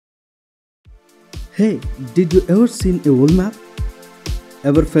Hey, did you ever seen a world map?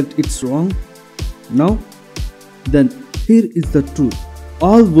 Ever felt it's wrong? No? Then here is the truth.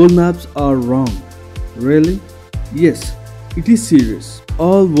 All world maps are wrong. Really? Yes, it is serious.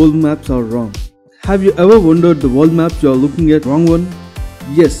 All world maps are wrong. Have you ever wondered the world map you are looking at wrong one?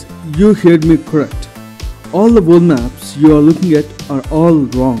 Yes, you heard me correct. All the world maps you are looking at are all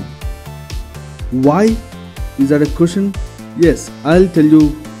wrong. Why? Is that a question? Yes, I'll tell you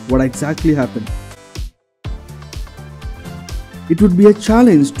what exactly happened. It would be a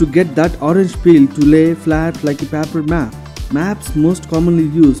challenge to get that orange peel to lay flat like a paper map. Maps most commonly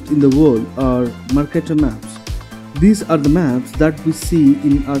used in the world are Mercator maps. These are the maps that we see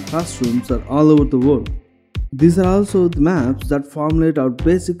in our classrooms or all over the world. These are also the maps that formulate our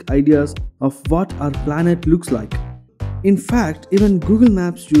basic ideas of what our planet looks like. In fact, even Google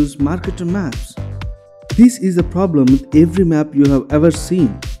Maps use Mercator maps. This is a problem with every map you have ever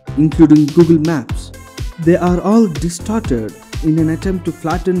seen, including Google Maps. They are all distorted in an attempt to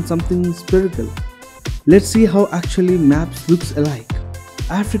flatten something spherical. Let's see how actually maps looks alike.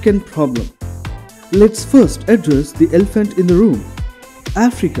 African problem. Let's first address the elephant in the room.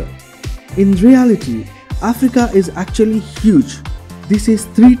 Africa. In reality, Africa is actually huge. This is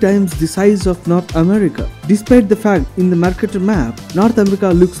 3 times the size of North America. Despite the fact in the Mercator map, North America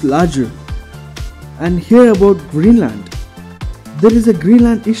looks larger. And here about Greenland. There is a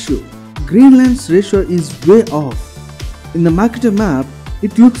Greenland issue. Greenland's ratio is way off. In the Mercator map,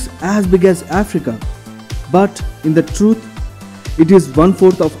 it looks as big as Africa. But in the truth, it is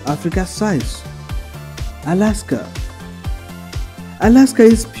 1/4 of Africa's size. Alaska. Alaska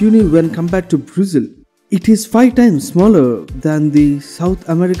is puny when compared to Brazil. It is 5 times smaller than the South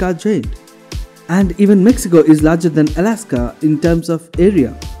America giant. And even Mexico is larger than Alaska in terms of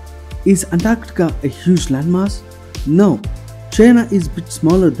area. Is Antarctica a huge landmass? No. China is a bit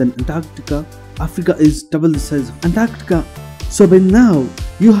smaller than Antarctica. Africa is double the size of Antarctica. So by now,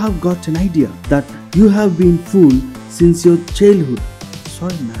 you have got an idea that you have been fooled since your childhood.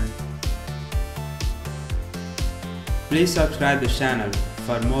 Sorry man. Please subscribe this channel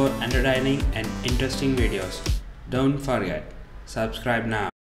for more entertaining and interesting videos. Don't forget, subscribe now.